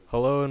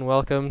Hello and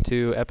welcome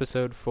to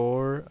episode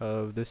 4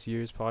 of this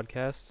year's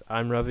podcast.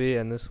 I'm Ravi,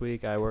 and this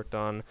week I worked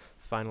on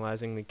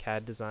finalizing the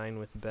CAD design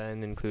with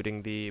Ben,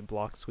 including the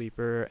block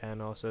sweeper,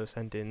 and also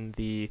sent in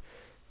the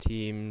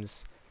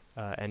team's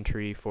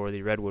entry for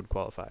the Redwood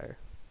qualifier.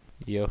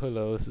 Yo,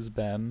 hello, this is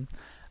Ben.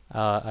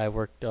 I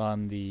worked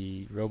on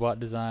the robot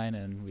design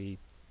and we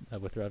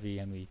with Ravi,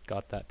 and we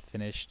got that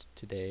finished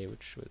today,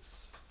 which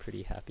was a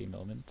pretty happy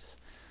moment.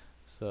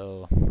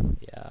 So,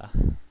 yeah.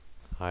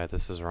 Hi,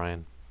 this is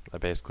Ryan. I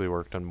basically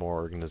worked on more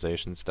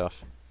organization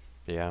stuff.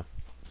 Yeah.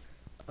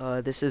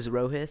 This is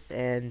Rohith,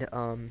 and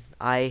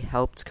I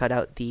helped cut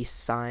out the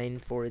sign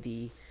for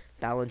the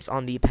balance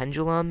on the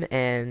pendulum,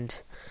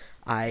 and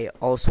I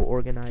also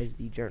organized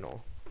the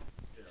journal.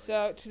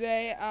 So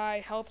today I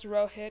helped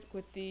Rohit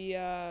with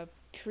the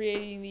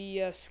creating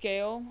the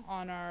scale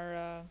on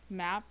our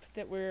map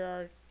that we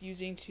are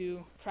using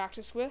to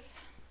practice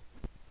with.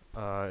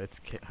 It's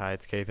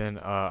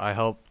Kathan. I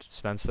helped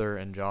Spencer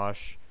and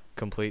Josh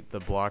complete the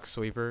block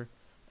sweeper,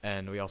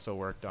 and we also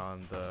worked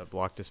on the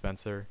block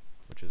dispenser,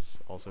 which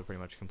is also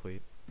pretty much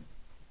complete.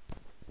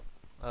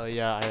 I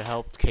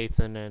helped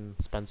Kathan and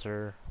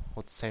Spencer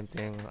with the same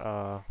thing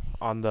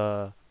on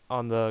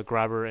the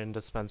grabber and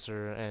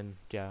dispenser, and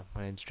yeah,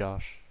 my name's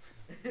Josh.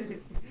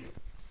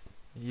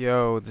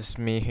 Yo, this is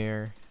me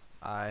here.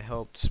 I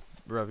helped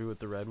Ravi with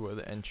the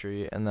Redwood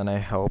entry, and then I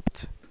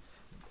helped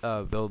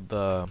build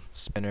the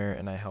spinner,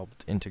 and I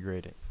helped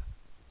integrate it.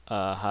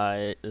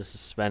 Hi, this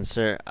is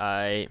Spencer.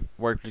 I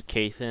worked with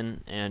Kathan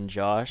and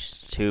Josh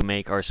to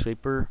make our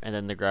sweeper and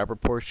then the grabber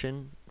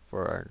portion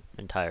for our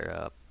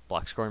entire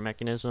block scoring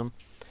mechanism.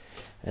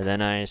 And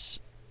then I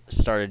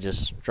started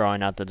just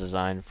drawing out the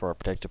design for our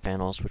protective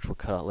panels, which we'll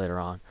cut out later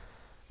on.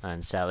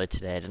 And sadly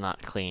today I did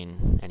not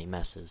clean any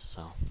messes,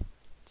 so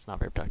it's not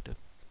very productive.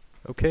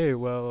 Okay,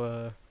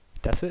 well,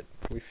 that's it.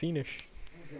 We finish.